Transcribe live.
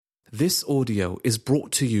This audio is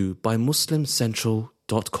brought to you by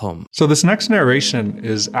MuslimCentral.com. So this next narration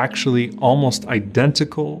is actually almost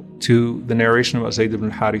identical to the narration about Zayd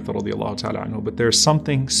ibn al-Haritha radiallahu ta'ala anhu, but there's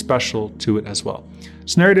something special to it as well.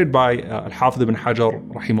 It's narrated by Al-Hafidh ibn Hajar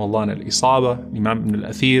rahimahullah in Al-Isaba, Imam ibn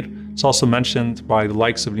al-Athir. It's also mentioned by the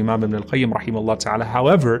likes of Imam ibn al-Qayyim rahimahullah ta'ala.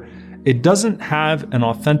 However, it doesn't have an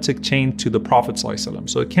authentic chain to the Prophet ﷺ,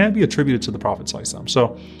 so it can't be attributed to the Prophet ﷺ.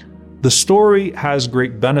 So the story has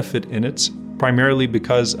great benefit in it, primarily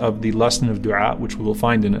because of the lesson of dua, which we will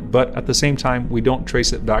find in it. But at the same time, we don't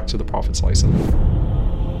trace it back to the Prophet ﷺ.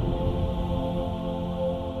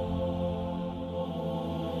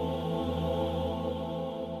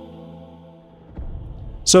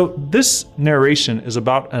 So this narration is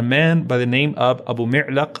about a man by the name of Abu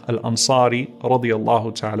Mi'laq al-Ansari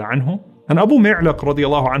radiyallahu ta'ala anhu. And Abu Mi'laq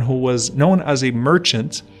radiyallahu anhu was known as a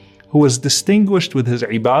merchant who was distinguished with his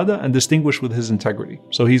ibadah and distinguished with his integrity.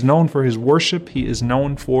 So he's known for his worship, he is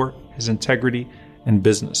known for his integrity and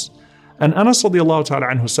business. And Anas radiallahu ta'ala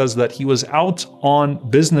anhu says that he was out on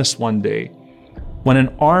business one day when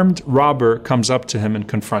an armed robber comes up to him and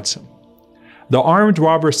confronts him. The armed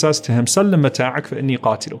robber says to him, "Sallim mata'ak fa inni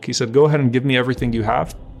qatiluk." He said, "Go ahead and give me everything you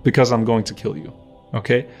have because I'm going to kill you,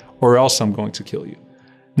 okay? Or else I'm going to kill you."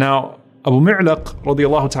 Now, Abu Mi'laq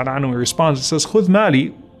radiallahu ta'ala anhu responds, he says, "Khudh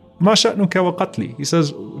mali ma sha'nuka wa qatli." He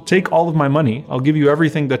says, "Take all of my money, I'll give you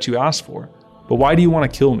everything that you asked for, but why do you want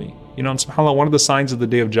to kill me?" You know, and subhanAllah, one of the signs of the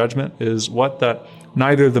Day of Judgment is that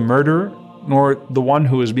neither the murderer nor the one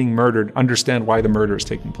who is being murdered understand why the murder is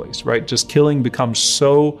taking place, right? Just killing becomes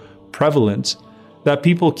so prevalent that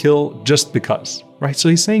people kill just because, right? So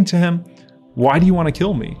he's saying to him, "Why do you want to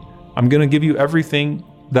kill me? I'm going to give you everything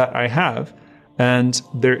that I have, and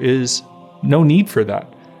there is no need for that."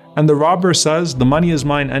 And the robber says, "The money is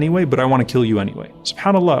mine anyway, but I want to kill you anyway."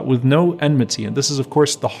 SubhanAllah, with no enmity. And this is, of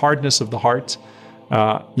course, the hardness of the heart,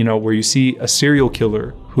 where you see a serial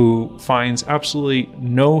killer who finds absolutely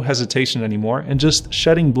no hesitation anymore and just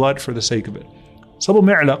shedding blood for the sake of it. So Abu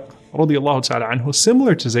Mi'laq radiallahu ta'ala anhu,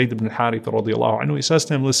 similar to Zayd ibn al-Haritha radiallahu anhu, he says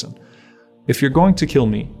to him, "Listen, if you're going to kill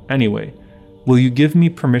me anyway, will you give me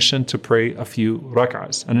permission to pray a few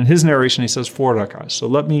rak'ahs?" And in his narration, he says 4 rak'ahs. So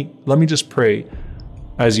let me just pray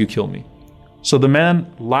as you kill me. So the man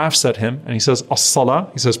laughs at him and he says, "As-salah,"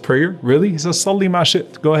 he says, "Prayer? Really?" He says, "Salli ma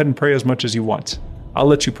shi't." Go ahead and pray as much as you want. I'll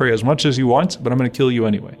let you pray as much as you want, but I'm going to kill you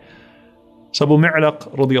anyway. So Abu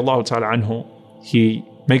Mi'laq radiallahu ta'ala anhu, he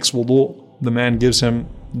makes wudu. The man gives him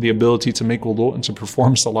the ability to make wudu and to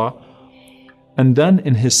perform salah. And then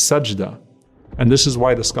in his sajda, and this is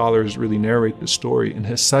why the scholars really narrate this story, in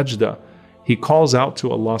his sajda, he calls out to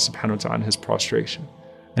Allah subhanahu wa ta'ala in his prostration.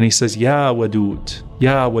 And he says, "Ya Wadud,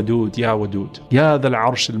 Ya Wadud, Ya Wadud, Ya Dhal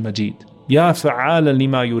Arsh al-Majid, Ya Fa'ala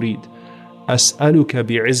lima yurid, As'aluka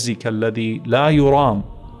bi'izzika alladhi la yuram,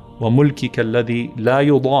 wa mulkika alladhi la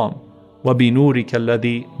yudam, wa binurika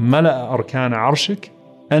alladhi mala'a arkana arshik,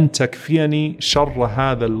 أن تكفيني شر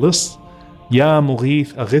هذا اللص يا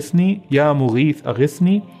مغيث أغثني يا مغيث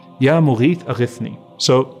أغثني يا مغيث أغثني."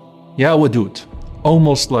 So, Ya Wadud, O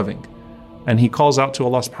most loving. And he calls out to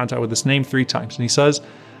Allah subhanahu wa ta'ala with this name 3 times. And he says,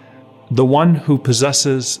 "The one who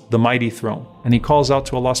possesses the mighty throne." And he calls out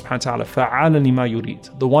to Allah subhanahu wa ta'ala, فَعَالًا لِمَا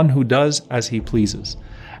يُرِيد, the one who does as he pleases.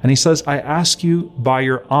 And he says, "I ask you by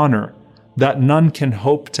your honor that none can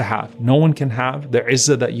hope to have. No one can have the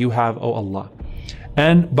izzah that you have, O Allah.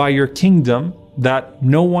 And by your kingdom that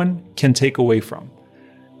no one can take away from.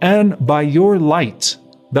 And by your light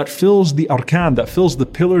that fills the arkan, that fills the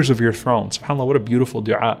pillars of your throne." SubhanAllah, what a beautiful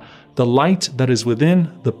dua. The light that is within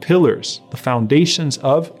the pillars, the foundations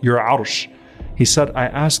of your arsh. He said, "I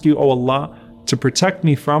ask you, O Allah, to protect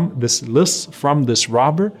me from this list, from this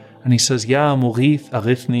robber." And he says, "Ya Mughith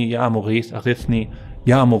aghithni, Ya Mughith aghithni,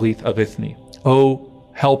 Ya Mughith aghithni." "O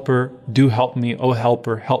helper, do help me. O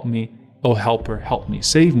helper, help me. O helper, help me.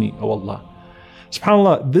 Save me, O Allah."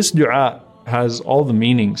 SubhanAllah, this dua has all the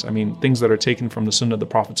meanings, things that are taken from the sunnah of the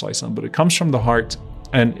Prophet ﷺ, but it comes from the heart,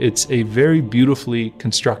 and it's a very beautifully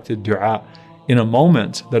constructed dua in a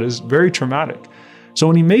moment that is very traumatic. So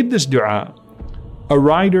when he made this dua, a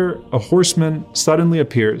rider, a horseman, suddenly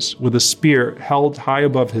appears with a spear held high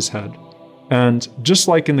above his head. And just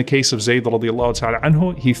like in the case of Zayd radiallahu ta'ala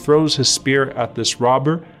anhu, he throws his spear at this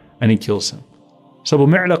robber and he kills him. So Abu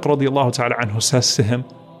Mi'laq radiallahu ta'ala anhu says to him,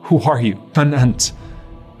 "Who are you? Man ant?"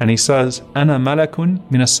 And he says, "Ana malakun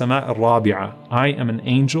min as-sama' al-rabi'a." I am an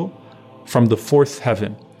angel from the 4th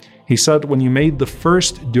heaven. He said, when you made the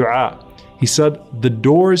first dua, he said, the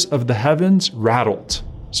doors of the heavens rattled.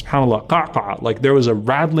 SubhanAllah, qa'qa'a, like there was a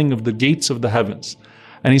rattling of the gates of the heavens.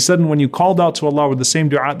 And he said, and when you called out to Allah with the same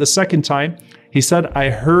dua the second time, He said, I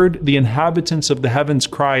heard the inhabitants of the heavens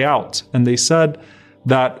cry out, and they said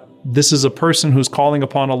that this is a person who's calling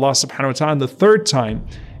upon Allah subhanahu wa ta'ala. And the third time,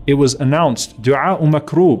 it was announced, du'a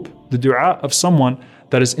makroob, the du'a of someone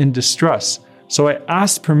that is in distress. So I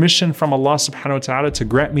asked permission from Allah subhanahu wa ta'ala to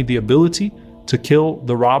grant me the ability to kill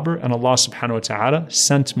the robber, and Allah subhanahu wa ta'ala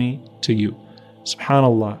sent me to you.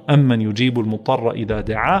 Subhanallah. Amman yujibul mutarra idha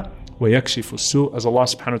da'a wa yakshifu su. As Allah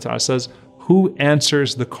subhanahu wa ta'ala says, who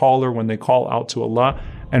answers the caller when they call out to Allah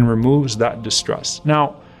and removes that distress?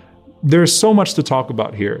 Now, there's so much to talk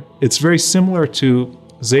about here. It's very similar to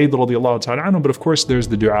Zayd radiallahu ta'ala anhu, but of course there's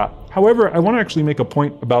the dua. However, I want to actually make a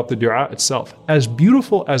point about the dua itself. As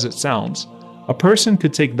beautiful as it sounds, a person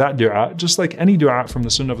could take that dua, just like any dua from the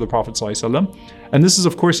sunnah of the Prophet ﷺ, and this is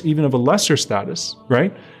of course even of a lesser status,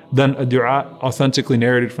 right, than a dua authentically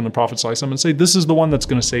narrated from the Prophet ﷺ, and say, this is the one that's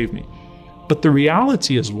going to save me. But the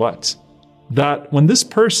reality is what? That when this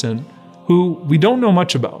person, who we don't know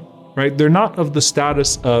much about, right, they're not of the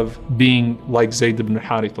status of being like Zayd ibn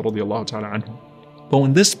Haritha radiallahu ta'ala anhu. But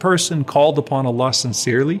when this person called upon Allah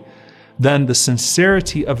sincerely, then the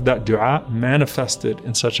sincerity of that dua manifested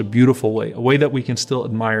in such a beautiful way, a way that we can still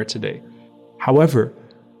admire today. However,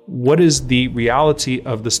 what is the reality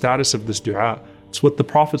of the status of this dua? It's what the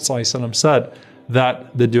Prophet ﷺ said,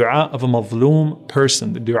 that the dua of a mazloom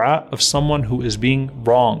person, the dua of someone who is being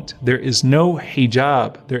wronged, there is no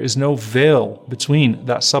hijab, there is no veil between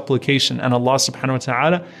that supplication and Allah subhanahu wa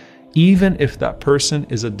ta'ala, even if that person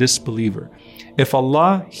is a disbeliever. If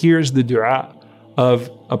Allah hears the dua of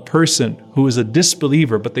a person who is a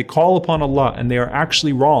disbeliever, but they call upon Allah and they are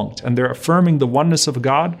actually wronged, and they're affirming the oneness of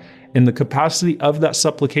God in the capacity of that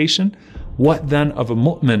supplication, what then of a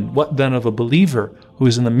mu'min, what then of a believer who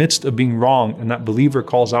is in the midst of being wrong, and that believer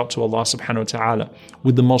calls out to Allah subhanahu wa ta'ala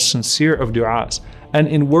with the most sincere of du'as, and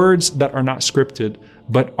in words that are not scripted,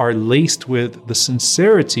 but are laced with the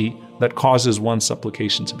sincerity that causes one's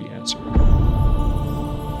supplication to be answered.